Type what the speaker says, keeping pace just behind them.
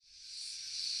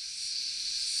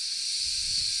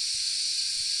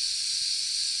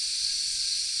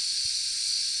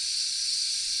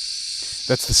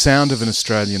That's the sound of an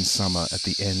Australian summer at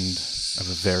the end of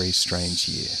a very strange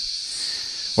year.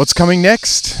 What's coming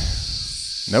next?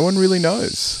 No one really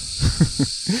knows,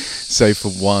 save for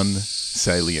one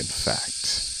salient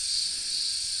fact.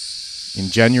 In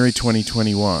January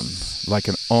 2021, like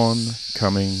an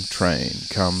oncoming train,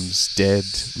 comes Dead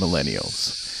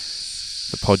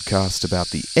Millennials, the podcast about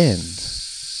the end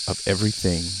of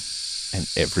everything and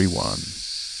everyone.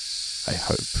 I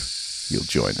hope you'll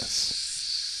join us.